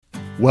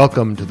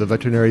Welcome to the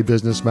Veterinary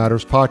Business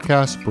Matters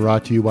podcast,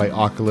 brought to you by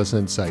Oculus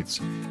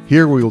Insights.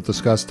 Here we will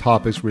discuss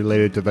topics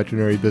related to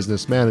veterinary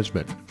business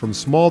management. From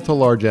small to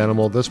large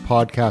animal, this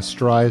podcast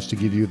strives to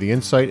give you the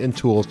insight and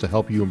tools to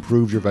help you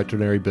improve your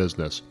veterinary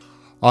business.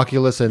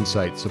 Oculus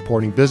Insights,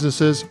 supporting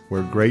businesses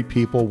where great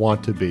people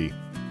want to be.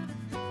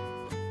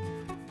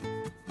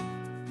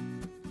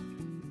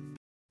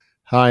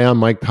 Hi, I'm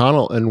Mike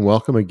Connell, and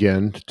welcome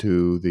again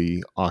to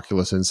the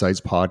Oculus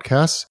Insights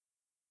podcast.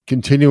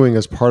 Continuing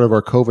as part of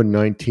our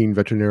COVID-19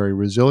 Veterinary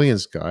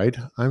Resilience Guide,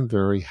 I'm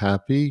very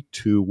happy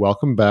to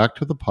welcome back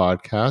to the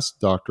podcast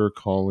Dr.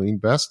 Colleen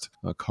Best,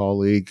 a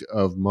colleague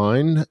of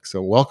mine.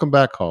 So welcome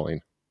back, Colleen.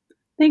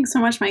 Thanks so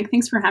much, Mike.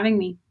 Thanks for having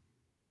me.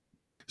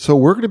 So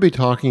we're going to be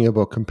talking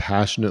about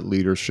compassionate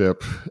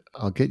leadership.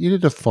 I'll get you to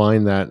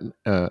define that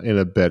in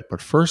a bit.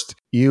 But first,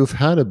 you've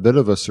had a bit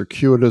of a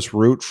circuitous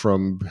route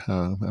from,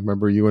 I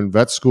remember you in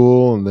vet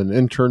school and then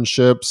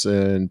internships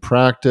and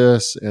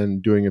practice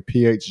and doing a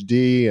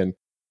PhD. And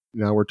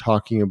now we're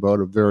talking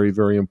about a very,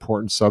 very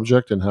important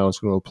subject and how it's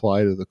going to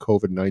apply to the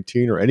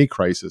COVID-19 or any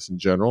crisis in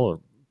general, or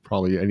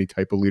probably any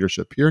type of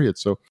leadership period.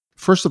 So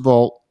first of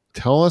all,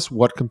 tell us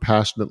what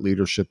compassionate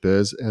leadership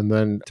is, and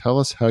then tell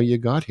us how you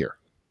got here.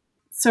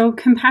 So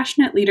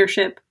compassionate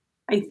leadership,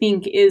 I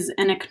think, is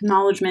an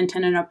acknowledgement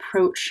and an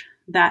approach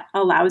that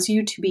allows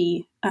you to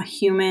be a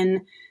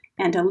human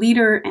and a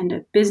leader and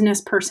a business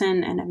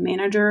person and a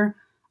manager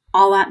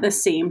all at the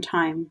same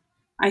time.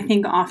 I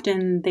think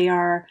often they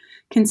are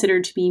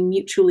considered to be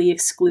mutually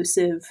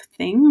exclusive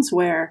things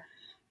where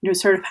you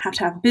sort of have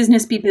to have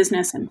business be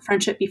business and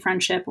friendship be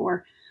friendship,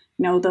 or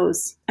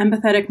those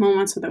empathetic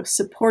moments or those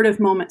supportive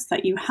moments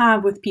that you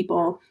have with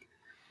people.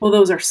 Well,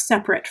 those are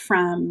separate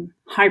from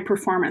high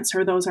performance,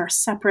 or those are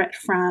separate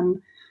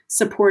from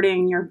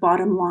supporting your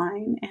bottom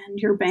line and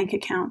your bank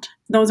account.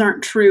 Those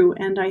aren't true.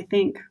 And I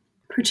think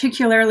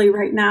particularly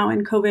right now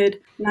in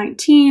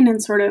COVID-19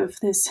 and sort of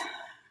this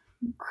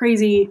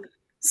crazy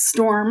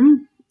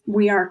storm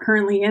we are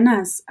currently in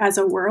as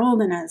a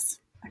world and as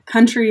a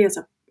country, as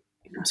a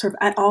sort of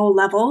at all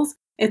levels,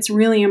 it's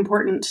really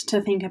important to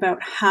think about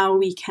how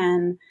we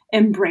can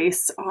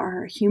embrace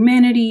our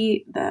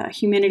humanity, the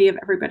humanity of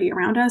everybody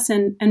around us,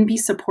 and be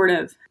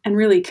supportive and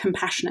really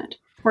compassionate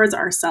towards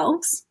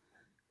ourselves.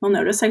 Well,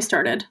 notice I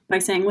started by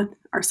saying with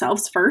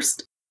ourselves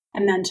first,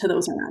 and then to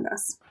those around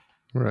us.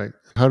 Right.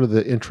 How did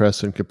the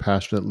interest in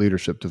compassionate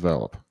leadership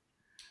develop?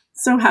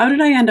 So how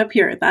did I end up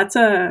here?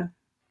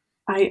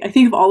 I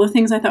think of all the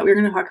things I thought we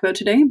were going to talk about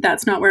today,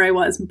 that's not where I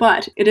was,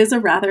 but it is a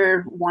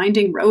rather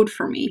winding road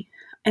for me.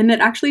 And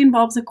it actually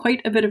involves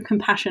quite a bit of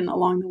compassion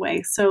along the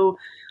way. So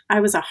I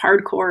was a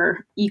hardcore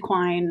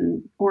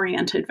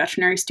equine-oriented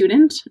veterinary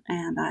student,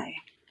 and I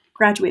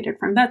graduated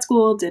from vet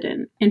school, did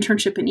an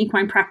internship in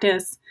equine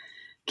practice,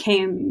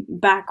 came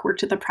back,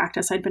 worked at the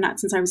practice I'd been at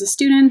since I was a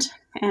student,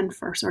 and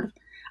for sort of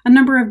a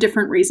number of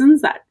different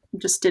reasons that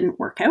just didn't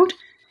work out.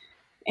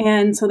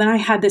 And so then I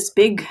had this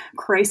big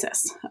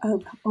crisis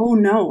of, oh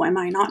no, am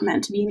I not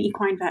meant to be an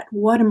equine vet?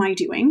 What am I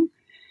doing?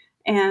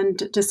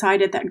 And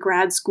decided that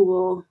grad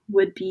school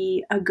would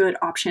be a good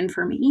option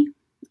for me.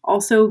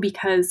 Also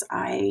because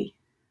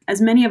as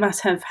many of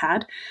us have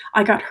had,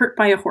 I got hurt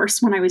by a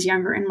horse when I was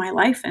younger in my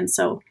life. And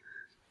so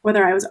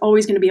whether I was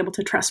always going to be able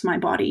to trust my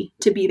body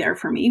to be there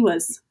for me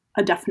was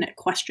a definite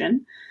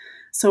question.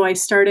 So I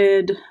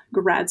started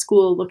grad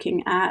school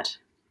looking at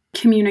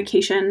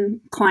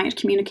communication, client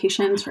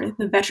communication, sort of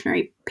the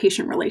veterinary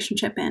patient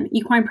relationship in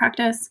equine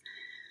practice,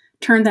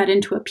 turned that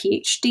into a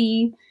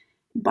PhD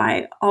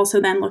by also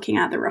then looking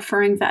at the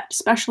referring vet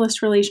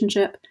specialist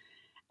relationship.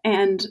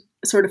 And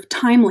sort of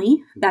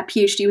timely, that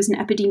PhD was in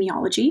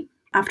epidemiology.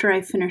 After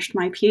I finished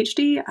my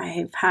PhD,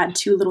 I've had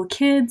 2 little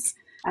kids.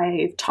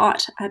 I've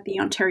taught at the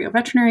Ontario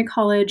Veterinary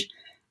College,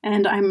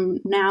 and I'm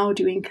now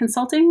doing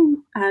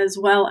consulting as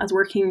well as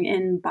working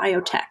in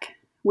biotech,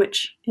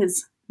 which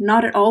is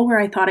not at all where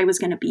I thought I was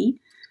going to be.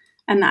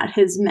 And that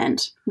has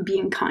meant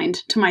being kind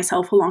to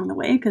myself along the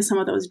way, because some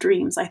of those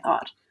dreams I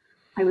thought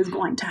I was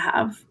going to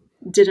have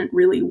didn't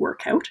really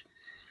work out,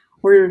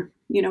 or,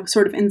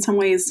 sort of in some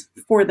ways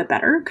for the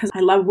better, because I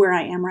love where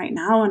I am right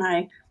now.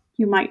 And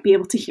you might be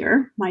able to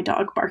hear my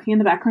dog barking in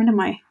the background and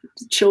my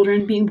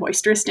children being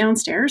boisterous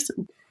downstairs.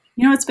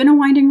 It's been a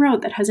winding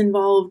road that has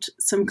involved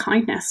some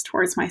kindness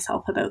towards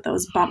myself about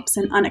those bumps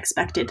and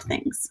unexpected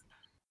things.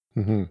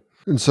 Mm-hmm.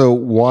 And so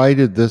why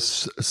did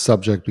this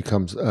subject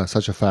become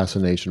such a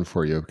fascination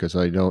for you? Because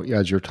I know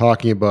as you're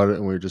talking about it,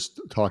 and we were just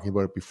talking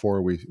about it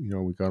before we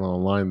got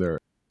online there,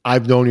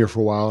 I've known you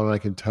for a while, and I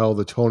can tell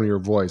the tone of your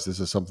voice.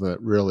 This is something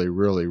that really,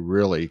 really,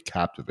 really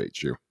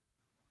captivates you.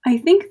 I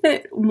think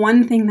that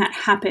one thing that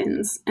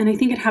happens, and I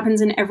think it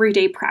happens in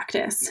everyday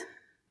practice,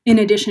 in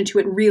addition to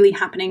it really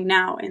happening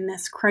now in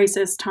this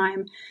crisis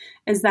time,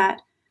 is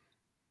that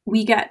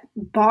we get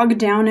bogged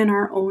down in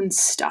our own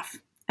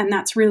stuff. And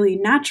that's really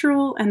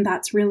natural and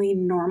that's really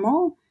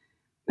normal.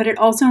 But it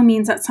also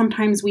means that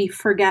sometimes we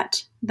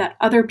forget that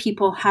other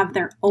people have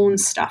their own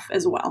stuff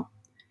as well.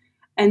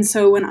 And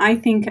so when I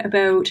think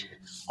about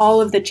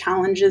all of the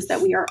challenges that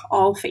we are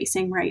all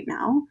facing right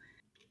now,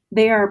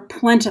 They are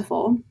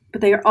plentiful,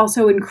 but they are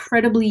also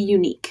incredibly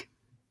unique.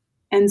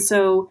 And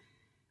so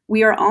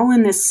we are all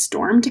in this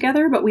storm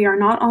together, but we are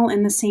not all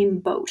in the same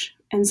boat.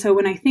 And so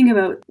when I think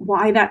about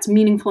why that's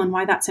meaningful and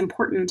why that's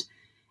important,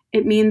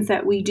 it means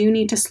that we do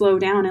need to slow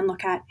down and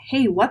look at,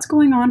 hey, what's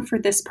going on for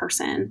this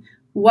person?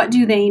 What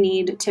do they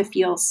need to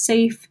feel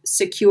safe,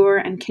 secure,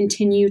 and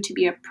continue to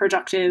be a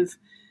productive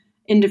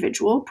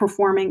individual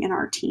performing in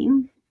our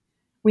team?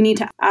 We need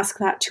to ask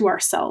that to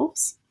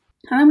ourselves.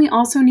 And then we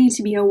also need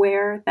to be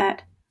aware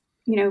that,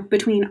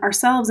 between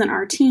ourselves and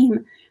our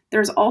team,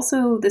 there's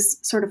also this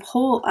sort of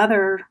whole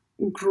other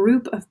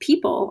group of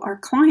people, our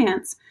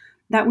clients,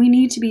 that we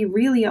need to be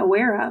really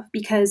aware of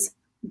because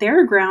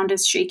their ground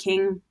is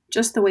shaking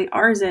just the way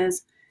ours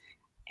is,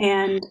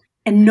 and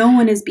no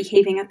one is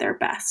behaving at their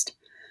best.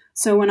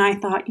 So when I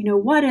thought,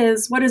 what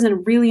is a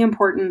really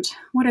important,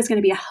 what is going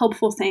to be a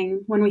helpful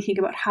thing when we think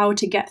about how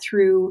to get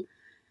through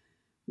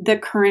the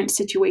current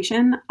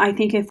situation, I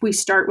think if we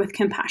start with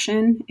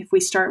compassion, if we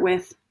start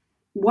with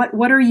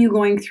what are you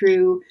going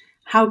through?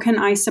 How can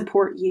I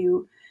support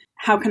you?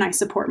 How can I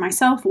support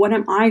myself? What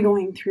am I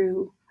going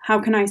through? How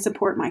can I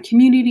support my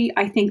community?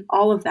 I think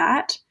all of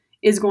that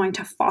is going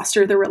to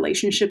foster the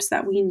relationships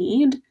that we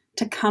need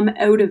to come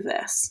out of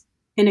this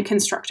in a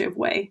constructive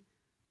way.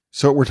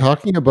 So we're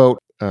talking about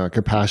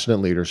compassionate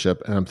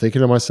leadership, and I'm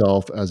thinking to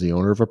myself, as the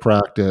owner of a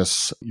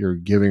practice, you're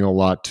giving a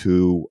lot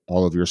to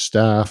all of your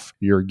staff.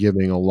 You're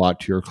giving a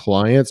lot to your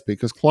clients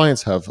because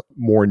clients have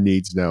more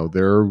needs now.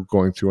 They're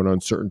going through an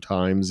uncertain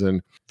times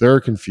and they're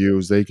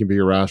confused. They can be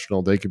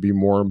irrational. They can be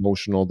more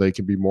emotional. They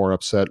can be more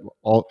upset.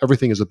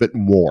 Everything is a bit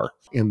more.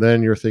 And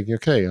then you're thinking,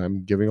 okay,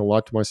 I'm giving a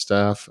lot to my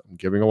staff. I'm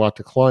giving a lot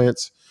to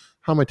clients.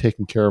 How am I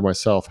taking care of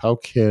myself? How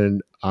can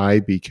I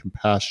be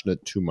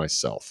compassionate to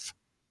myself?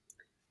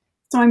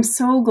 So I'm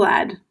so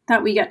glad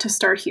that we get to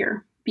start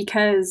here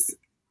because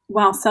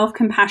while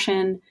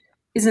self-compassion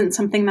isn't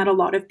something that a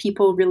lot of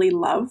people really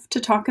love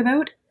to talk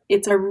about,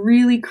 it's a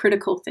really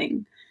critical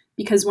thing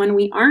because when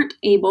we aren't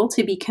able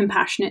to be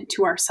compassionate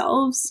to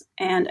ourselves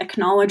and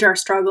acknowledge our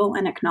struggle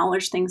and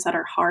acknowledge things that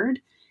are hard,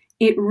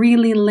 it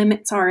really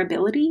limits our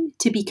ability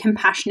to be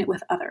compassionate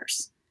with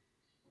others.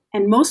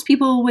 And most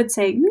people would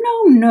say,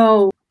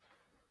 no.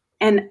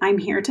 And I'm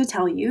here to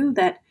tell you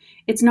that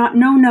it's not,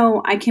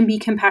 no, I can be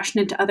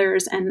compassionate to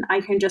others and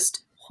I can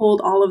just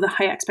hold all of the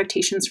high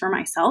expectations for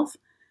myself.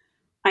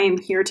 I am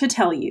here to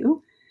tell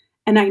you,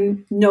 and I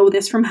know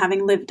this from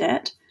having lived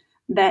it,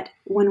 that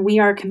when we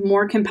are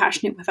more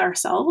compassionate with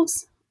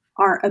ourselves,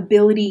 our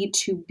ability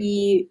to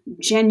be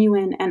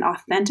genuine and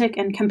authentic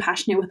and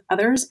compassionate with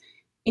others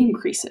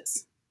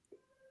increases.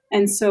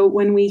 And so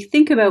when we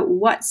think about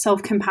what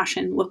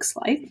self-compassion looks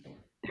like,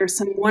 there's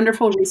some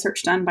wonderful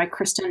research done by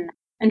Kristen,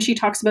 and she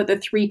talks about the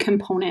 3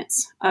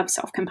 components of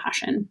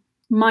self-compassion: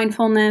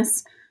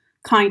 mindfulness,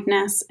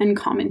 kindness, and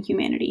common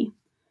humanity.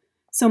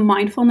 So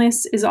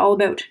mindfulness is all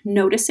about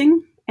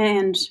noticing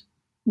and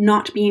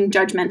not being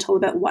judgmental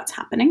about what's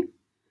happening.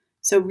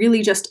 So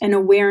really just an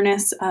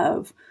awareness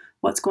of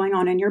what's going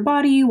on in your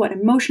body, what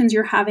emotions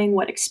you're having,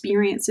 what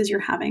experiences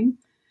you're having.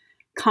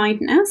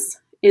 Kindness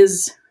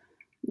is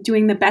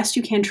doing the best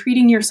you can,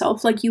 treating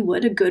yourself like you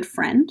would a good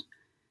friend.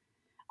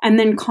 And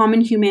then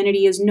common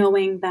humanity is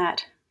knowing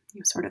that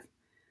sort of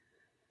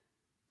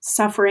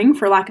suffering,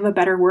 for lack of a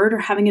better word, or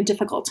having a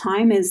difficult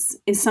time is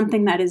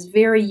something that is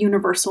very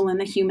universal in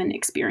the human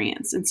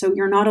experience. And so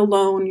you're not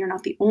alone. You're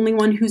not the only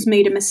one who's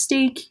made a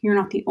mistake. You're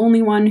not the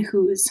only one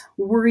who's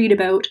worried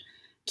about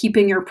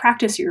keeping your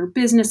practice or your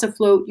business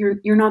afloat.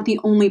 You're not the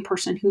only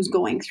person who's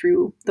going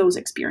through those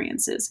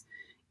experiences,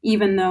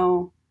 even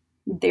though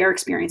their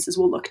experiences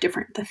will look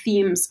different. The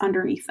themes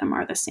underneath them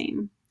are the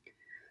same.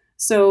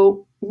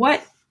 So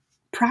what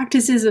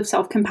practices of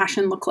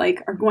self-compassion look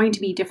like are going to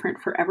be different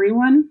for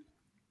everyone.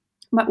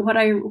 But what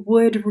I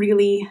would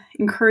really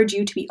encourage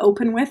you to be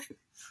open with,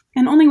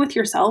 and only with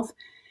yourself,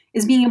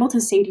 is being able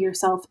to say to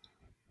yourself,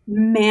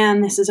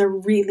 man, this is a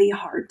really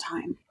hard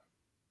time.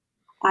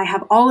 I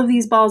have all of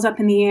these balls up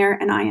in the air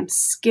and I am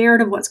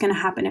scared of what's going to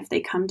happen if they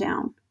come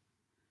down.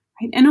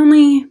 Right? And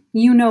only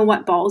you know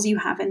what balls you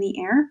have in the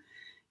air.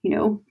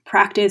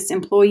 Practice,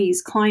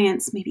 employees,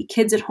 clients, maybe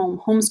kids at home,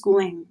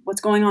 homeschooling,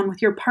 what's going on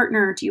with your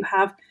partner. Do you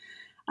have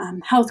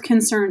health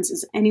concerns?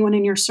 Is anyone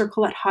in your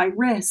circle at high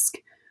risk?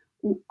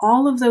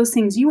 All of those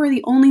things, you are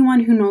the only one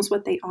who knows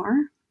what they are.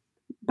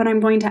 But I'm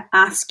going to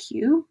ask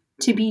you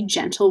to be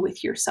gentle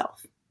with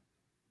yourself.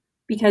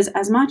 Because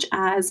as much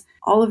as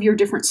all of your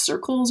different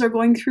circles are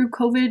going through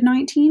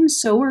COVID-19,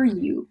 so are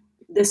you.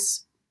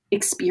 This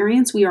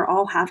experience we are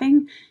all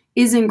having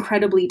is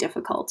incredibly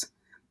difficult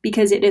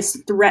because it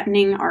is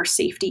threatening our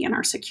safety and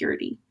our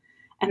security.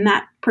 And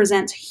that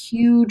presents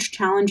huge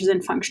challenges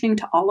in functioning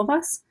to all of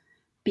us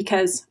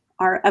because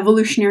our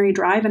evolutionary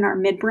drive in our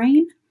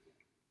midbrain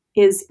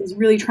is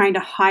really trying to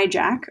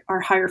hijack our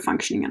higher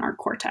functioning in our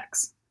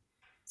cortex.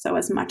 So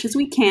as much as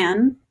we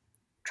can,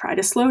 try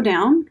to slow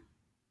down,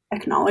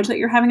 acknowledge that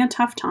you're having a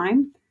tough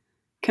time.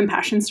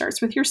 Compassion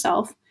starts with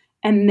yourself,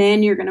 and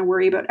then you're going to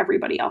worry about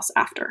everybody else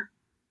after.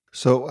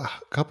 So, a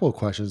couple of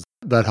questions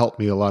that help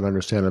me a lot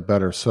understand it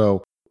better.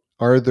 So,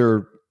 are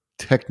there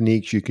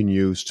techniques you can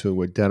use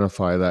to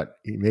identify that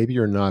maybe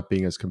you're not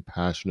being as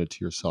compassionate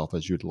to yourself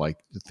as you'd like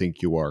to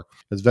think you are?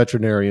 As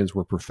veterinarians,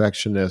 we're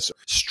perfectionists.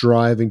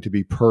 Striving to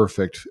be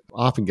perfect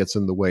often gets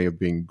in the way of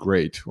being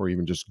great or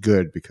even just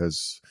good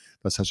because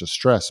that's such a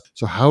stress.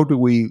 So, how do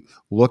we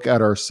look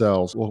at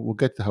ourselves? Well, we'll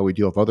get to how we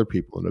deal with other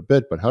people in a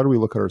bit, but how do we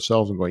look at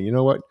ourselves and going, you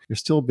know what? You're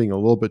still being a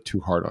little bit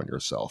too hard on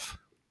yourself.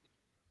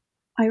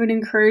 I would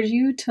encourage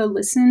you to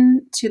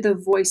listen to the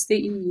voice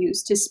that you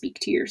use to speak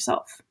to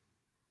yourself.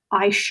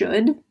 I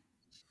should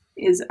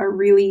is a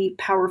really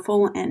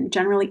powerful and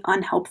generally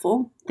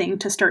unhelpful thing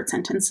to start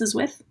sentences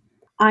with.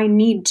 I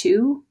need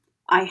to,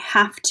 I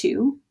have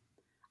to,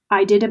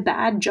 I did a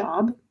bad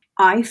job,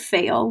 I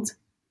failed.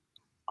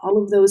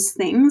 All of those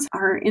things,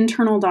 our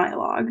internal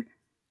dialogue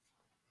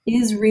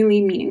is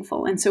really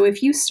meaningful. And so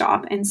if you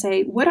stop and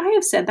say, would I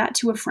have said that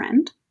to a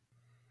friend?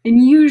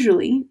 And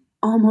usually,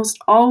 almost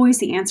always,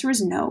 the answer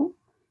is no.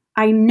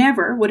 I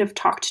never would have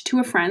talked to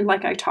a friend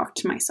like I talked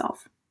to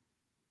myself.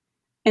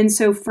 And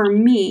so for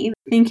me,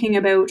 thinking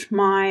about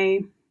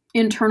my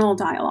internal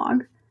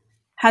dialogue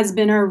has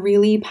been a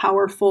really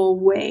powerful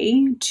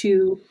way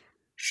to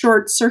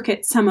short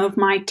circuit some of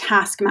my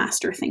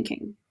taskmaster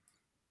thinking.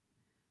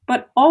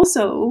 But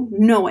also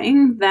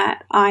knowing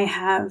that I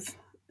have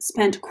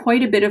spent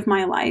quite a bit of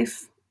my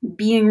life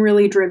being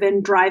really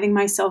driven, driving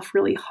myself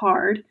really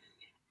hard.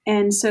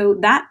 And so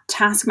that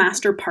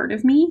taskmaster part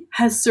of me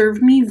has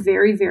served me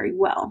very, very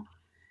well.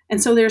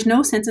 And so there's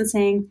no sense in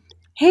saying,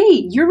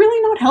 hey, you're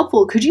really not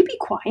helpful. Could you be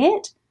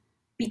quiet?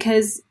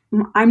 Because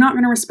I'm not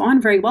going to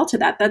respond very well to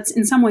that. That's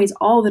in some ways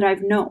all that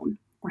I've known,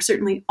 or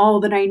certainly all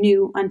that I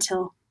knew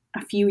until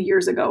a few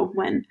years ago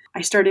when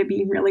I started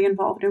being really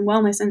involved in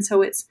wellness. And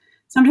so it's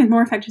sometimes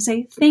more effective to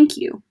say, thank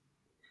you.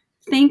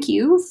 Thank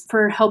you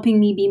for helping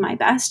me be my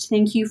best.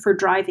 Thank you for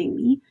driving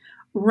me.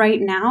 Right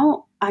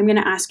now, I'm going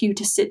to ask you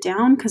to sit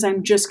down because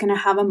I'm just going to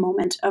have a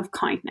moment of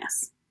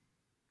kindness.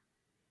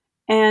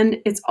 And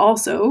it's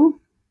also,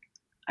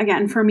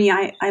 again, for me,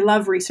 I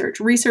love research.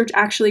 Research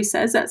actually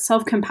says that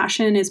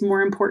self-compassion is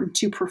more important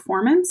to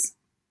performance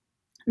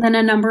than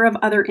a number of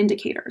other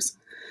indicators.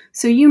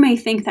 So you may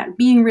think that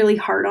being really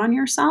hard on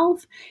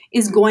yourself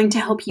is going to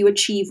help you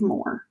achieve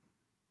more.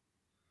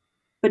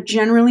 But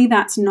generally,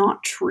 that's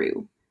not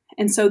true.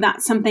 And so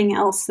that's something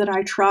else that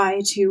I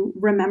try to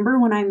remember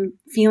when I'm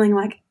feeling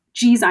like,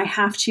 geez, I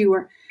have to,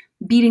 or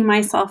beating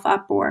myself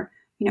up, or,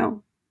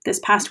 this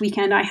past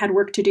weekend I had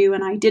work to do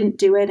and I didn't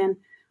do it. And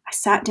I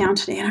sat down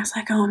today and I was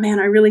like, oh man,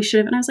 I really should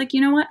have. And I was like, you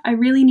know what? I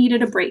really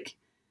needed a break.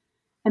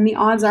 And the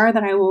odds are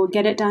that I will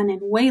get it done in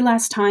way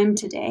less time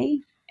today.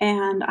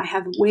 And I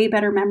have way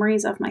better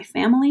memories of my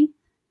family.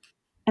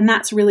 And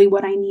that's really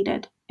what I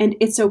needed. And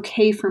it's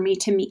okay for me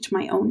to meet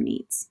my own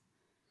needs.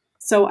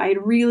 So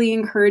I'd really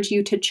encourage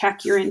you to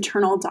check your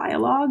internal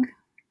dialogue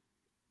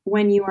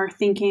when you are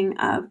thinking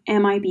of,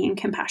 am I being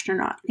compassionate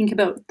or not? Think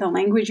about the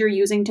language you're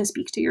using to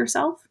speak to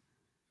yourself.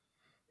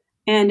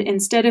 And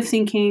instead of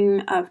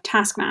thinking of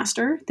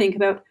taskmaster, think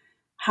about,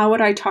 how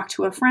would I talk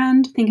to a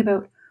friend? Think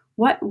about,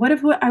 what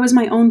if I was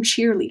my own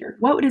cheerleader?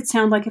 What would it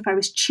sound like if I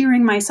was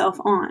cheering myself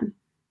on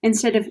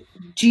instead of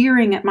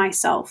jeering at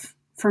myself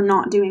for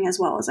not doing as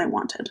well as I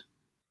wanted?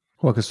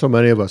 Well, because so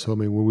many of us, I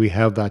mean, when we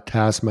have that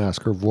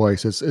taskmaster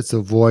voice, it's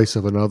the voice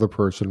of another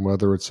person,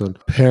 whether it's a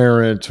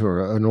parent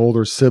or an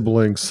older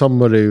sibling,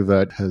 somebody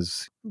that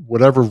has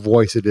whatever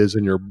voice it is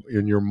in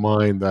your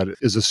mind that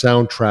is a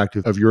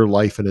soundtrack of your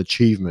life and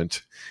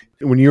achievement.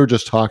 When you were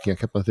just talking, I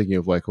kept on thinking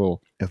of like,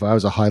 well, if I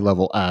was a high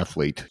level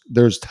athlete,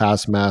 there's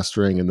task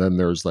mastering, and then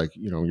there's like,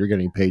 you're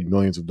getting paid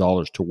millions of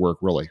dollars to work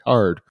really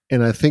hard.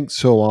 And I think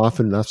so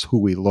often that's who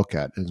we look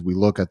at, is we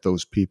look at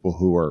those people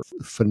who are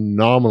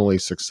phenomenally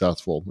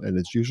successful, and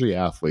it's usually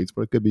athletes,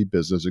 but it could be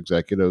business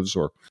executives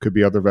or could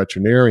be other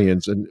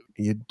veterinarians, and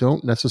you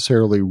don't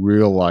necessarily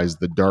realize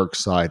the dark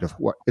side of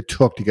what it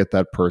took to get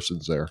that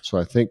person's there. So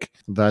I think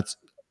that's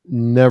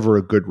never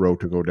a good road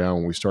to go down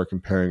when we start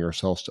comparing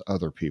ourselves to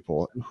other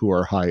people who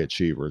are high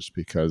achievers,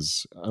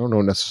 because I don't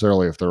know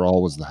necessarily if they're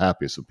always the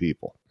happiest of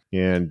people.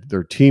 And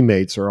their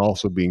teammates are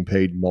also being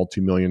paid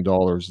multi-million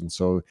dollars. And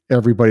so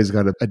everybody's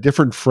got a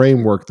different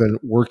framework than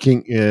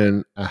working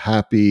in a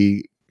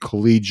happy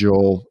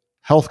collegial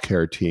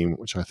healthcare team,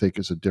 which I think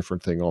is a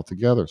different thing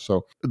altogether.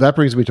 So that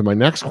brings me to my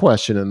next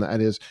question, and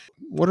that is,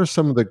 what are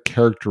some of the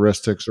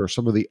characteristics or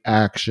some of the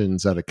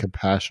actions that a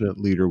compassionate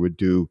leader would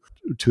do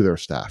to their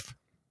staff?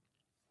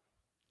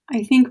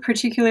 I think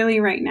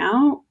particularly right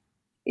now,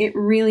 it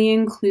really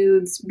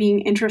includes being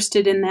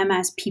interested in them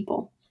as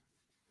people.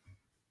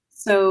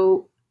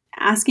 So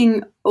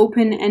asking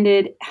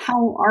open-ended,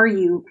 how are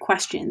you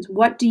questions.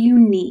 What do you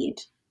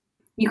need?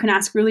 You can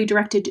ask really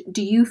directed,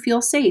 do you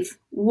feel safe?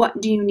 What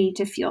do you need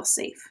to feel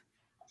safe?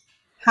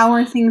 How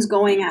are things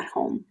going at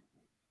home?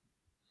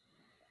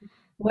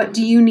 What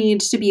do you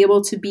need to be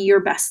able to be your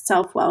best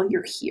self while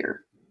you're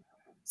here?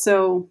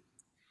 So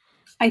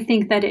I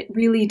think that it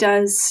really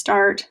does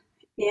start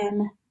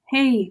in,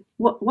 hey,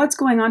 what's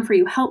going on for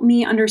you? Help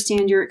me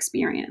understand your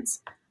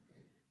experience.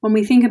 When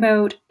we think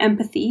about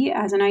empathy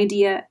as an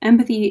idea,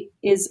 empathy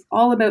is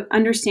all about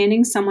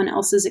understanding someone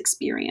else's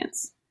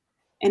experience.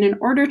 And in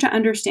order to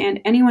understand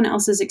anyone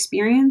else's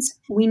experience,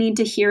 we need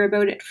to hear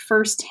about it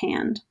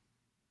firsthand.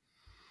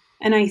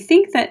 And I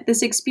think that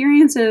this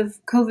experience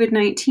of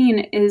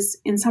COVID-19 is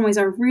in some ways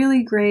a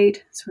really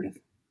great sort of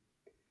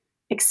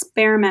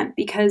experiment,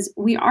 because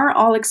we are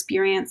all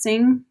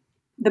experiencing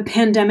the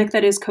pandemic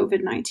that is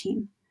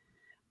COVID-19.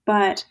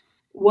 But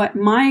what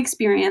my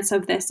experience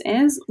of this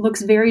is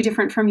looks very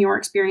different from your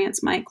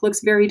experience, Mike,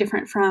 looks very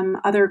different from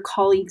other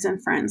colleagues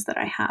and friends that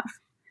I have.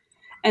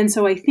 And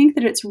so I think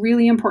that it's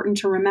really important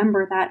to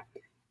remember that,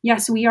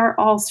 yes, we are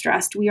all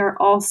stressed, we are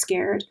all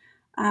scared.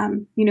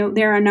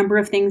 There are a number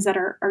of things that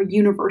are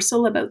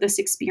universal about this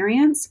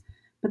experience,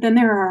 but then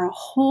there are a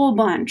whole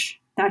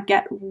bunch that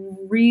get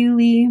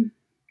really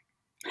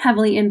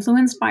heavily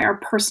influenced by our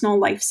personal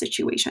life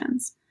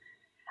situations.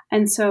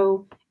 And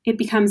so it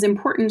becomes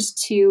important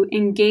to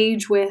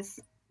engage with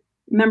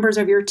members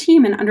of your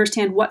team and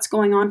understand what's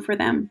going on for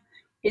them.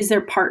 Is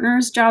their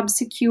partner's job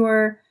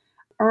secure?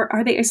 Or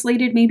are they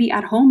isolated maybe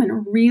at home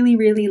and really,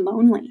 really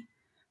lonely?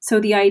 So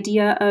the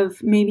idea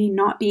of maybe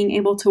not being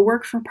able to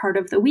work for part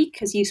of the week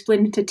because you split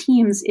into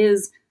teams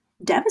is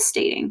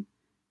devastating,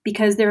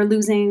 because they're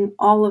losing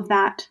all of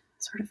that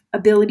sort of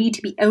ability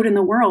to be out in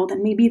the world.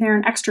 And maybe they're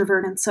an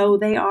extrovert, and so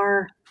they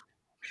are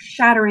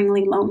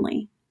shatteringly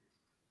lonely,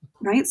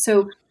 right?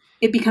 So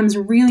it becomes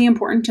really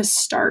important to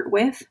start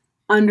with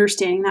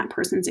understanding that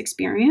person's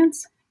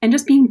experience and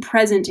just being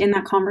present in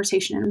that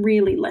conversation and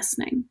really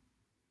listening.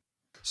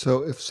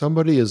 So, if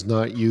somebody is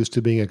not used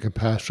to being a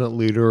compassionate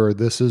leader, or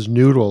this is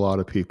new to a lot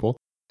of people,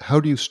 how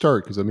do you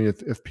start? Because, I mean,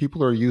 if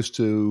people are used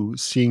to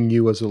seeing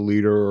you as a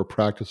leader or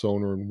practice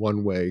owner in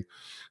one way,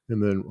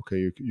 and then,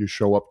 okay, you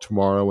show up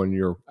tomorrow and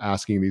you're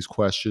asking these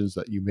questions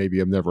that you maybe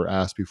have never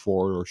asked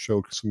before, or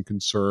showed some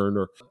concern,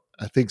 or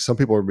I think some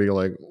people are being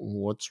like,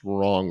 what's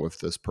wrong with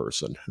this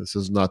person? This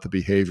is not the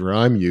behavior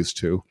I'm used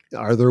to.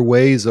 Are there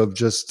ways of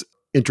just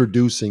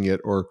introducing it,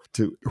 or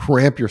to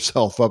ramp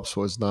yourself up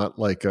so it's not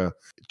like a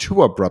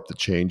too abrupt a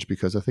change?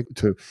 Because I think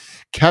to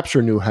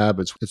capture new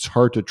habits, it's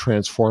hard to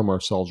transform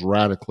ourselves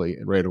radically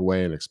and right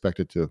away and expect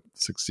it to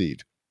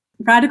succeed.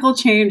 Radical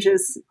change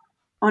is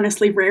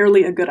honestly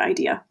rarely a good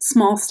idea.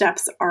 Small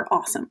steps are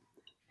awesome.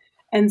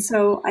 And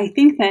so I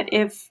think that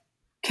if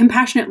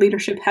compassionate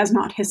leadership has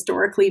not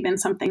historically been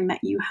something that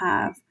you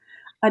have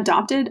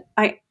adopted,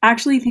 I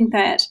actually think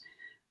that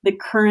the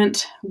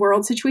current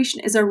world situation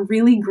is a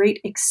really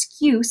great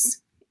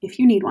excuse, if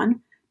you need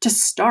one, to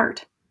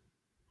start.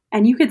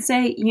 And you could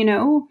say,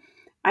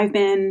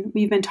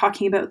 we've been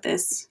talking about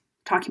this,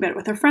 talking about it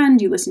with a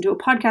friend, you listen to a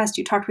podcast,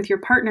 you talked with your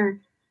partner,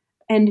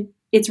 and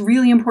it's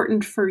really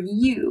important for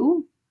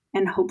you,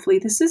 and hopefully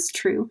this is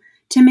true,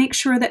 to make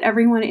sure that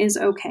everyone is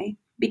okay,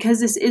 because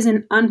this is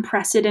an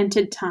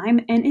unprecedented time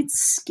and it's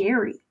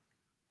scary.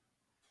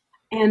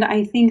 And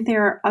I think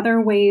there are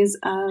other ways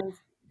of,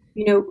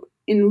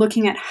 in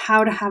looking at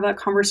how to have that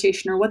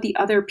conversation or what the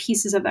other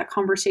pieces of that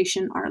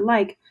conversation are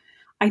like.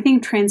 I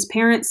think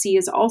transparency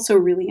is also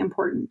really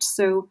important.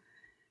 So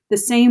the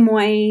same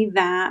way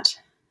that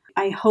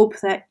I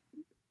hope that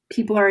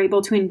people are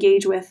able to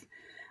engage with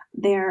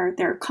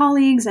their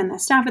colleagues and the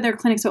staff at their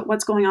clinics about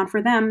what's going on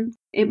for them,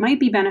 it might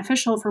be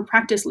beneficial for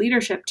practice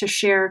leadership to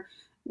share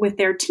with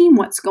their team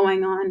what's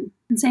going on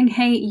and saying,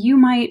 hey, you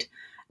might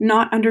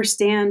not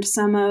understand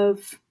some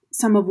of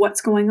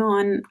what's going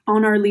on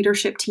our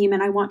leadership team,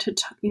 and I want to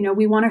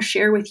we want to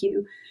share with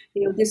you,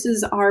 this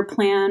is our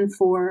plan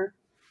for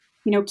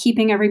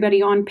keeping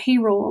everybody on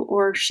payroll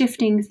or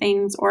shifting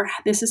things, or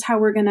this is how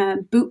we're going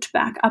to boot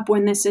back up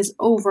when this is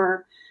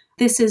over.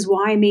 This is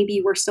why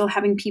maybe we're still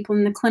having people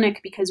in the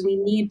clinic, because we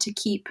need to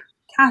keep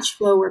cash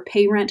flow or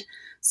pay rent.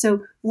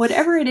 So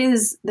whatever it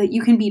is that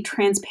you can be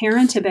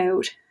transparent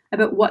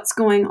about what's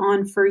going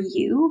on for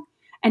you,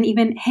 and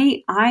even,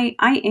 hey, I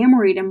am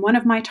worried, and one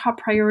of my top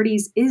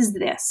priorities is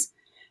this.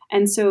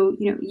 And so,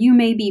 you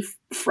may be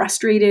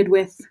frustrated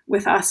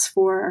with us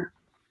for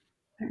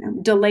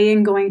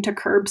delaying going to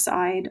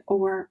curbside,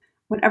 or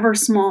whatever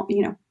small,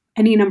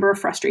 any number of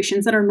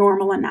frustrations that are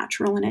normal and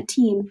natural in a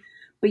team.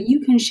 But you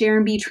can share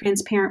and be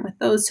transparent with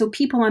those so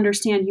people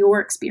understand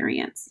your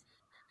experience.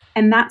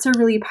 And that's a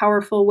really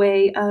powerful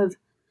way of,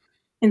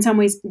 in some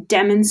ways,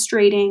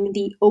 demonstrating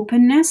the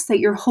openness that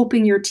you're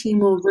hoping your team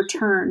will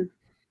return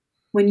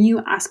when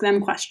you ask them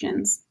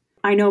questions.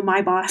 I know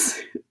my boss,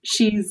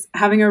 she's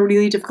having a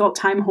really difficult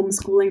time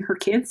homeschooling her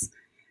kids.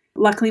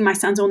 Luckily, my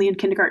son's only in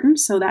kindergarten,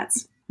 so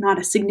that's not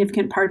a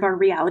significant part of our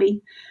reality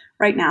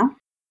right now.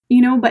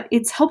 But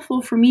it's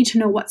helpful for me to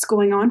know what's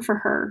going on for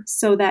her,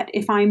 so that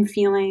if I'm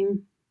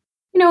feeling,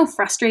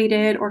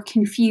 frustrated or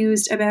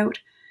confused about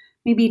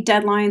maybe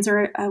deadlines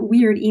or a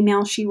weird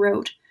email she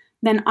wrote,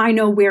 then I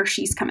know where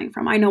she's coming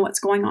from. I know what's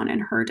going on in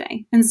her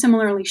day. And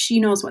similarly, she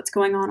knows what's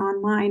going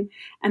on mine.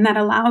 And that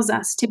allows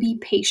us to be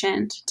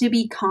patient, to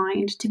be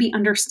kind, to be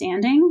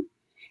understanding,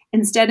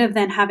 instead of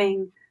then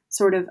having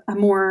sort of a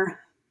more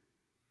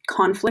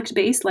conflict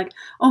based, like,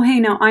 oh, hey,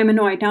 now I'm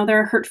annoyed. Now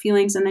there are hurt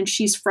feelings. And then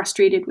she's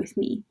frustrated with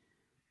me.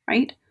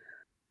 right?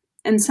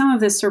 And some of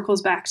this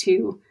circles back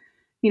to,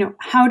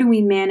 how do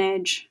we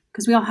manage?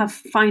 Because we all have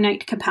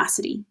finite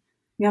capacity.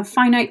 We have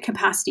finite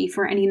capacity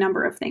for any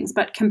number of things,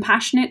 but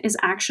compassionate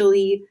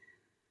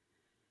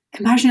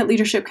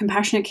leadership,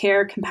 compassionate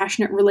care,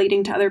 compassionate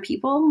relating to other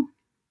people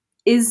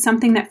is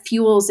something that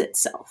fuels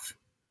itself.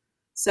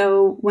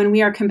 So when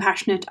we are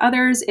compassionate to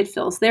others, it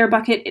fills their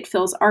bucket, it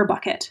fills our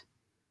bucket,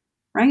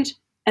 right?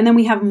 And then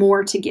we have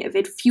more to give.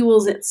 It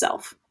fuels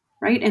itself,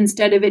 right?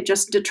 Instead of it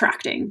just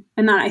detracting.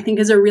 And that, I think,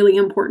 is a really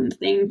important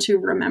thing to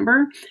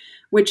remember,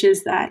 which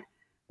is that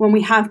when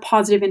we have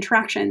positive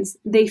interactions,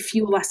 they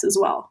fuel us as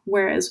well.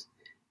 Whereas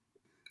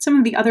some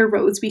of the other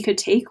roads we could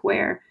take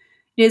where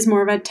it is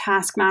more of a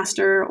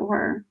taskmaster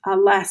or a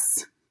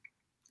less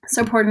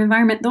supportive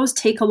environment, those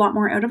take a lot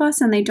more out of us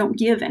and they don't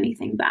give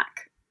anything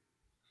back.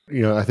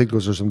 I think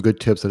those are some good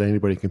tips that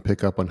anybody can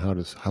pick up on how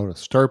to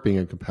start being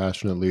a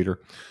compassionate leader.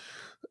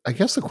 I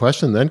guess the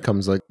question then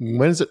comes like,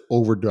 when is it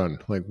overdone?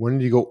 Like, when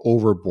do you go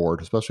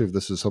overboard, especially if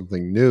this is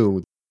something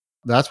new?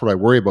 That's what I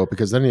worry about,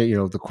 because then,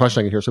 the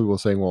question I can hear some people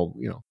saying, well,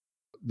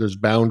 there's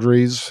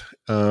boundaries.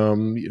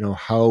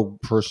 How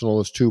personal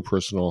is too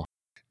personal?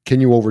 Can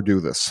you overdo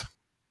this?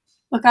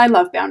 Look, I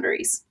love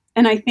boundaries.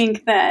 And I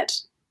think that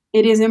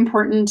it is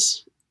important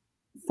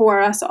for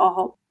us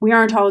all. We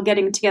aren't all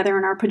getting together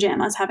in our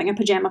pajamas, having a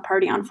pajama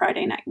party on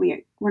Friday night.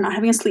 We're not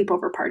having a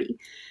sleepover party.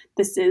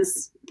 This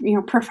is,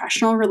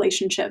 professional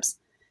relationships.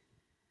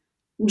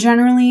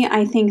 Generally,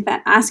 I think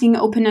that asking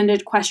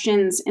open-ended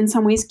questions in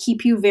some ways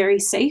keep you very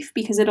safe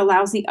because it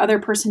allows the other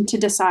person to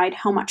decide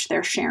how much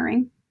they're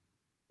sharing.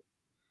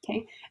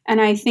 Okay.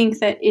 And I think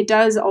that it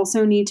does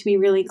also need to be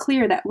really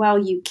clear that while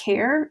you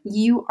care,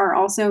 you are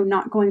also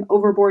not going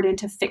overboard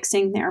into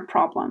fixing their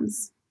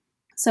problems.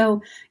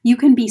 So you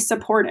can be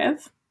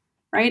supportive,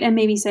 right? And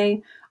maybe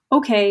say,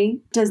 okay,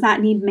 does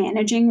that need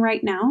managing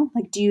right now?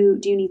 Like, do you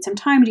need some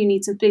time? Do you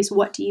need some space?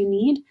 What do you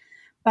need?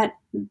 But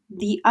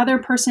the other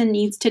person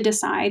needs to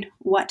decide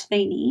what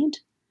they need.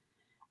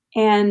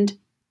 And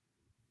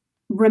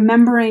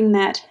remembering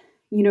that,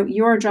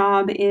 your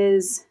job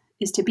is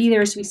to be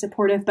there, is to be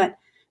supportive, but,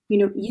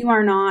 you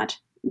are not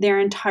their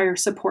entire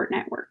support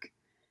network.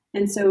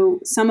 And so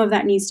some of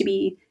that needs to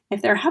be,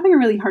 if they're having a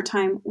really hard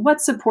time,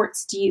 what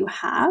supports do you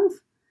have?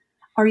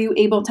 Are you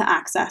able to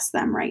access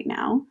them right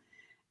now?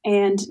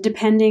 And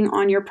depending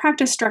on your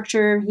practice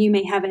structure, you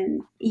may have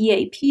an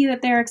EAP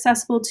that they're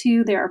accessible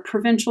to. There are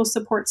provincial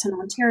supports in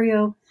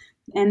Ontario,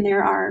 and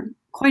there are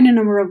quite a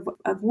number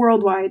of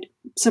worldwide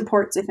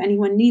supports if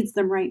anyone needs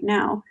them right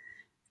now.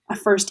 A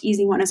first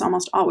easy one is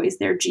almost always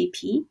their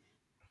GP,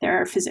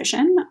 their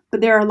physician. But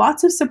there are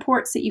lots of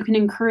supports that you can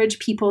encourage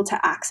people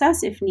to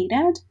access if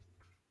needed.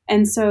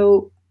 And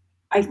so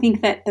I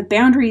think that the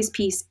boundaries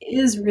piece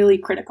is really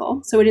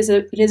critical. So it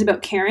is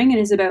about caring. It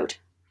is about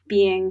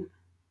being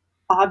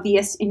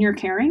obvious in your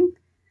caring,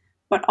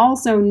 but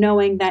also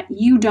knowing that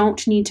you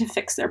don't need to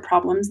fix their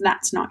problems.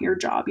 That's not your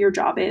job. Your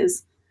job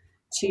is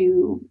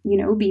to,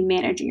 be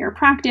managing your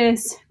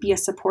practice, be a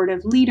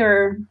supportive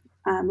leader,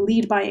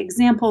 lead by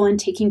example, and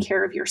taking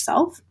care of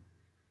yourself.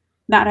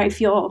 That I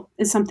feel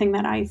is something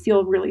that I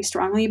feel really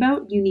strongly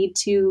about. You need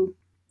to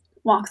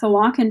walk the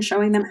walk and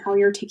showing them how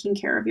you're taking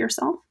care of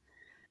yourself.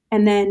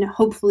 And then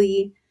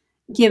hopefully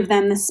give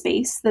them the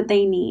space that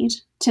they need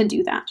to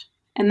do that.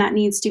 And that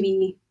needs to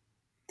be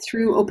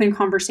through open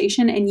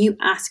conversation and you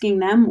asking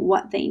them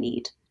what they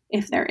need,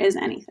 if there is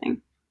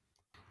anything.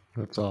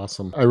 That's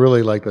awesome. I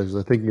really like that.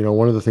 I think,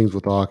 one of the things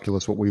with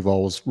Oculus, what we've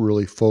always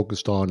really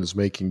focused on is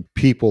making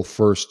people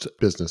first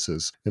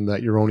businesses, and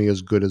that you're only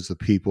as good as the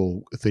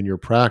people within your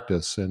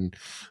practice. And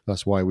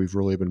that's why we've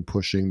really been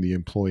pushing the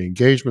employee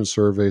engagement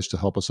surveys to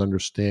help us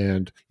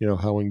understand,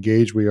 how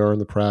engaged we are in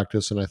the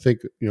practice. And I think,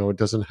 it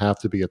doesn't have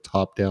to be a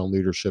top-down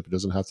leadership. It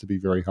doesn't have to be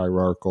very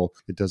hierarchical.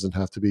 It doesn't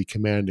have to be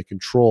command and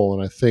control.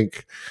 And I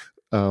think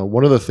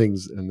one of the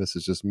things, and this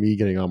is just me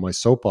getting on my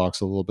soapbox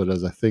a little bit,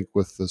 as I think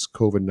with this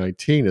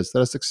COVID-19, is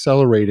that it's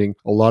accelerating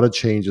a lot of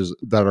changes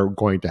that are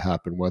going to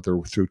happen, whether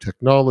through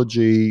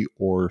technology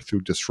or through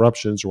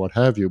disruptions or what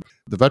have you.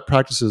 The vet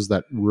practices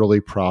that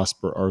really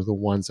prosper are the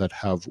ones that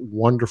have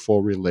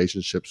wonderful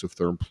relationships with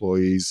their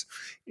employees,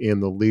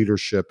 and the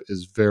leadership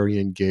is very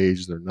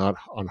engaged. They're not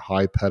on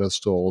high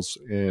pedestals,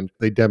 and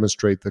they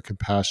demonstrate the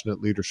compassionate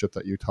leadership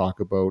that you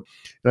talk about.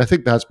 And I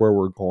think that's where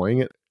we're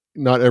going.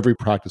 Not every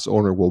practice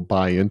owner will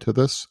buy into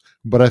this,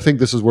 but I think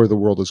this is where the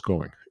world is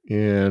going.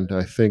 And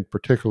I think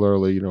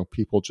particularly,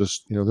 people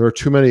just, there are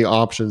too many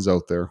options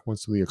out there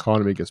once the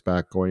economy gets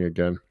back going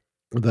again,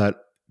 that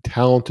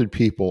talented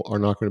people are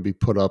not going to be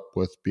put up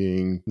with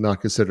being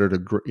not considered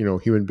a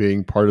human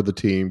being, part of the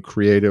team,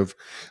 creative,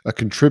 a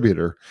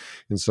contributor.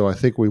 And so I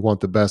think we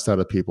want the best out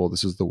of people.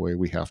 This is the way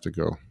we have to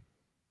go.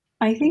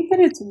 I think that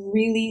it's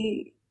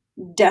really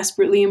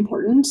desperately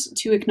important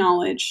to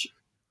acknowledge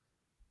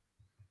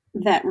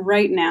that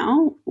right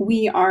now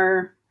we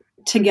are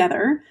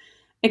together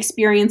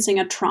experiencing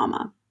a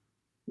trauma.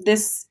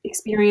 This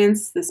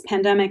experience, this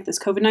pandemic, this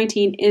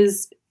COVID-19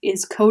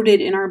 is coded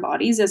in our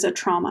bodies as a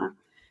trauma.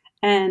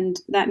 And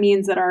that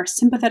means that our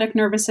sympathetic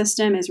nervous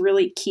system is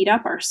really keyed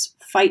up. Our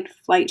fight,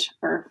 flight,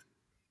 or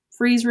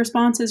freeze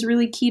response is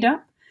really keyed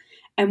up.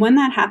 And when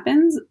that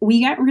happens,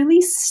 we get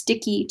really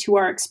sticky to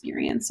our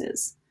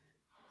experiences.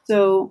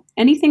 So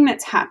anything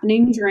that's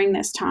happening during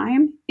this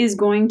time is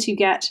going to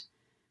get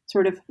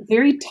sort of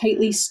very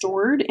tightly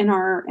stored in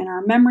our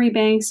memory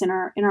banks, in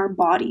our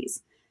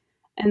bodies.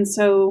 And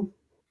so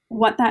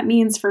what that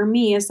means for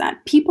me is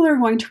that people are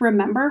going to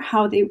remember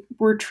how they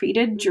were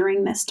treated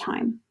during this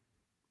time.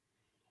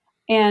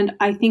 And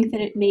I think that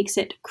it makes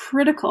it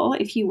critical,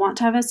 if you want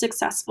to have a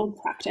successful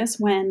practice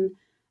when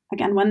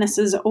this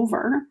is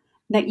over,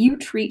 that you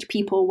treat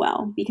people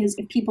well. Because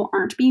if people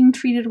aren't being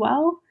treated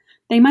well,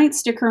 they might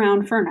stick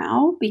around for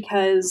now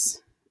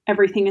because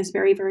everything is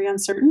very, very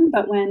uncertain.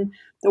 But when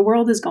the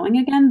world is going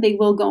again, they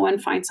will go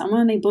and find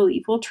someone they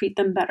believe will treat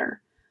them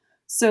better.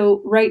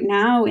 So right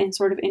now, in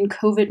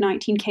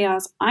COVID-19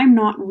 chaos, I'm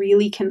not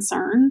really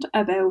concerned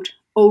about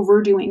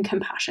overdoing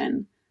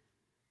compassion.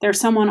 There's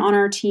someone on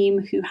our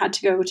team who had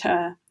to go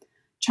to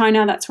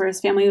China. That's where his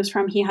family was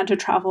from. He had to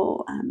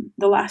travel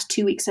the last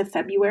 2 weeks of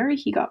February.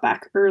 He got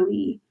back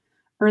early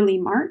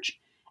March.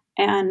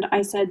 And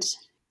I said,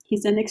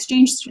 he's an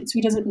exchange student, so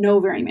he doesn't know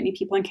very many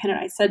people in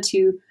Canada. I said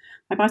to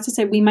my boss,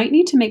 we might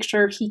need to make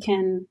sure he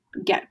can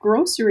get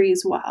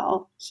groceries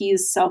while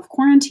he's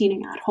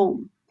self-quarantining at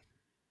home.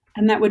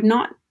 And that would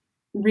not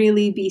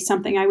really be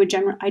something I would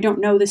I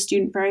don't know the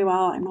student very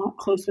well. I'm not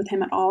close with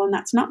him at all. And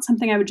that's not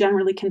something I would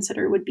generally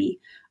consider would be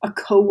a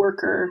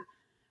coworker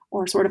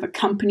or sort of a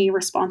company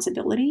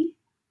responsibility.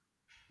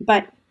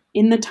 But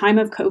in the time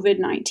of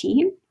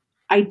COVID-19,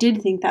 I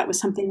did think that was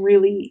something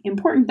really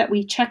important that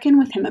we check in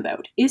with him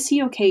about. Is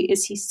he okay?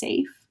 Is he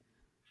safe?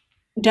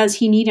 Does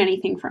he need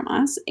anything from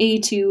us?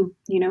 To,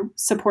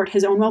 support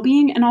his own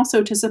well-being, and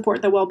also to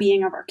support the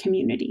well-being of our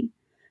community,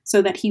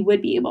 so that he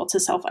would be able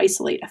to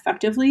self-isolate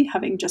effectively,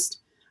 having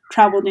just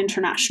traveled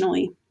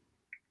internationally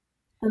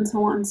and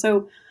so on.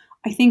 So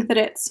I think that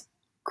it's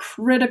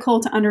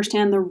critical to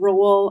understand the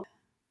role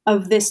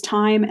of this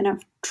time and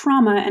of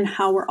trauma and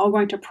how we're all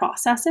going to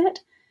process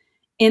it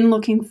in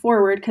looking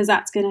forward, because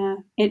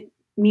it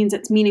means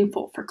it's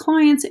meaningful for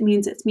clients. It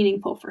means it's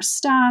meaningful for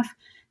staff.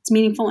 It's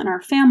meaningful in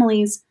our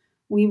families.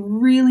 We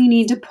really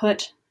need to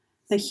put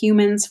the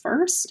humans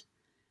first,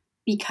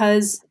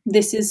 because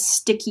this is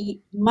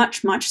sticky,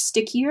 much, much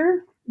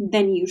stickier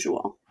than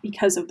usual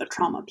because of the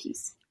trauma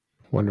piece.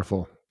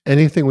 Wonderful.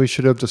 Anything we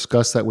should have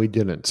discussed that we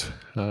didn't?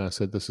 I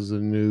said this is a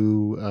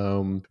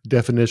new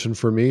definition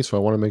for me, so I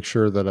want to make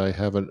sure that I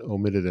haven't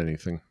omitted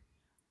anything.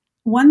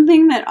 One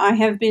thing that I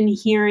have been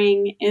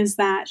hearing is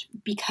that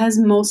because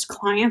most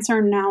clients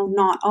are now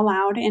not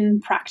allowed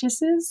in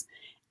practices,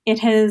 it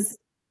has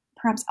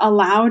perhaps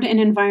allowed an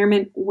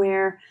environment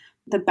where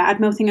the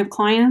bad-mouthing of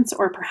clients,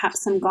 or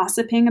perhaps some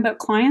gossiping about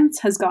clients,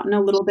 has gotten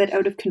a little bit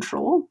out of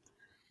control,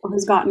 or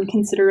has gotten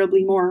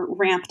considerably more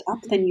ramped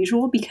up than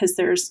usual, because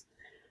there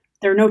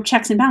are no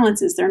checks and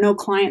balances. There are no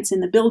clients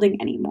in the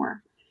building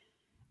anymore.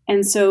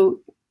 And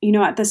so,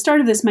 at the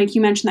start of this, Mike,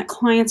 you mentioned that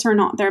clients are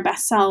not their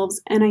best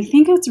selves. And I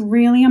think it's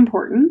really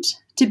important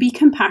to be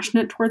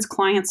compassionate towards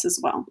clients as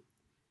well.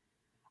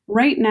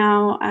 Right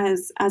now,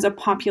 as a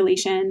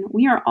population,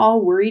 we are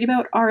all worried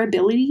about our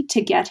ability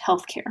to get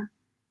healthcare.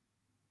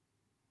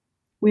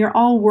 We are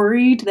all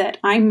worried that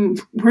I'm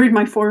worried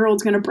my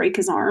 4-year-old's going to break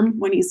his arm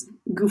when he's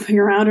goofing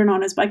around and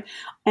on his bike.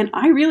 And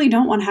I really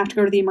don't want to have to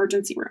go to the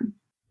emergency room.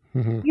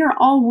 Mm-hmm. We are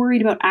all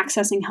worried about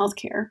accessing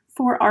healthcare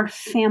for our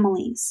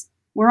families.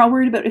 We're all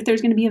worried about if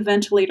there's going to be a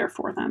ventilator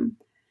for them.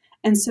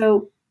 And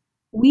so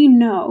we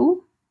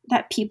know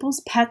that people's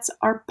pets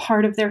are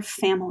part of their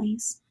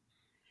families.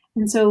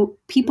 And so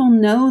people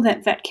know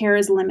that vet care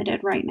is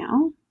limited right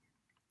now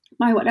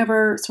by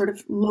whatever sort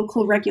of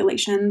local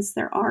regulations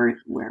there are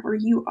wherever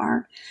you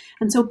are.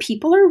 And so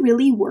people are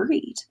really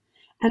worried.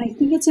 And I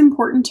think it's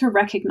important to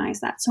recognize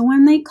that. So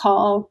when they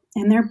call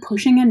and they're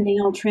pushing a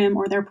nail trim,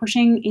 or they're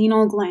pushing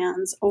anal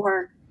glands,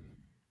 or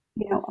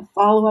a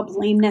follow-up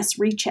lameness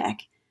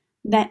recheck,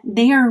 that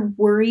they are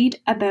worried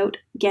about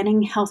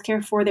getting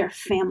healthcare for their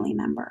family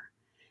member.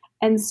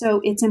 And so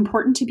it's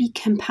important to be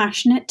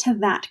compassionate to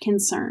that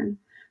concern.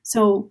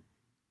 So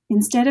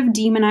instead of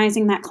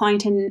demonizing that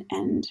client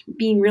and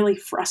being really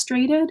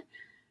frustrated,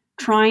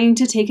 trying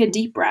to take a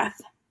deep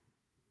breath.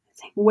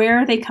 Where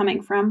are they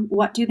coming from?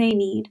 What do they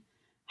need?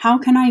 How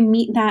can I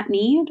meet that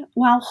need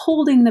while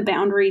holding the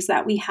boundaries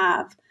that we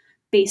have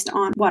based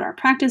on what our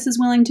practice is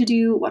willing to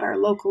do, what our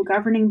local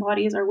governing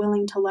bodies are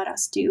willing to let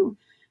us do,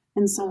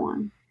 and so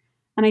on.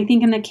 And I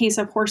think in the case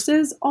of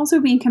horses,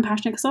 also being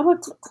compassionate, because a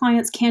lot of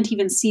clients can't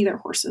even see their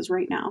horses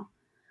right now.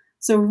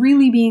 So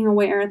really being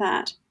aware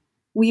that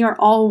we are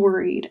all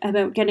worried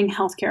about getting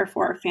healthcare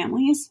for our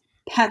families,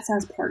 pets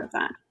as part of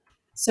that.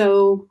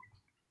 So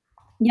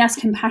yes,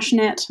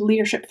 compassionate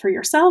leadership for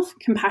yourself,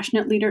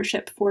 compassionate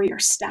leadership for your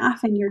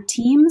staff and your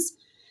teams,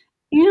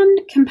 and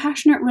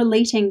compassionate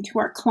relating to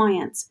our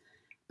clients,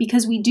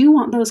 because we do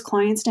want those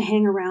clients to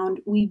hang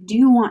around. We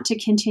do want to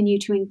continue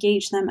to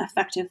engage them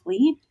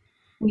effectively.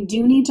 We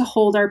do need to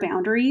hold our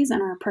boundaries and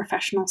our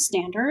professional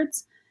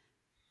standards,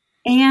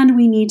 and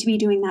we need to be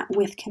doing that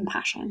with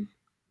compassion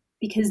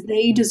because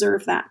they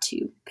deserve that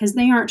too, because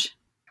they aren't,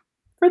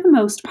 for the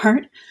most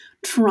part,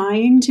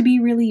 trying to be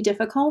really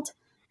difficult.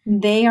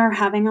 They are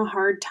having a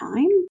hard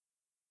time,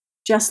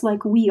 just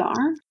like we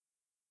are.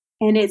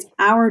 And it's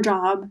our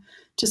job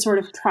to sort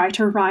of try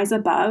to rise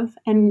above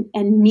and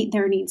meet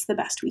their needs the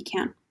best we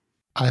can.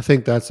 I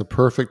think that's a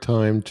perfect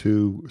time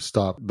to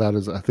stop. That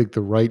is, I think,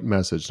 the right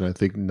message. And I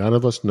think none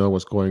of us know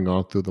what's going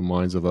on through the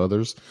minds of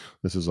others.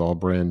 This is all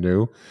brand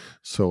new.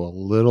 So a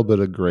little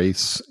bit of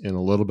grace and a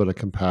little bit of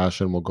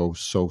compassion will go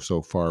so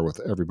far with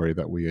everybody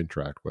that we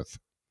interact with.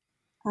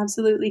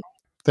 Absolutely.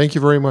 Thank you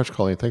very much,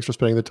 Colleen. Thanks for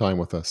spending the time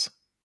with us.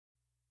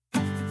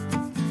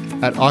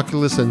 At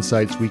Oculus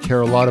Insights, we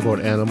care a lot about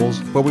animals,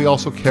 but we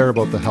also care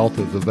about the health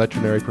of the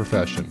veterinary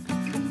profession.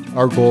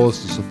 Our goal is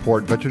to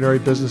support veterinary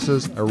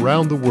businesses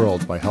around the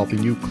world by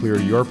helping you clear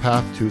your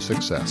path to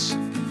success.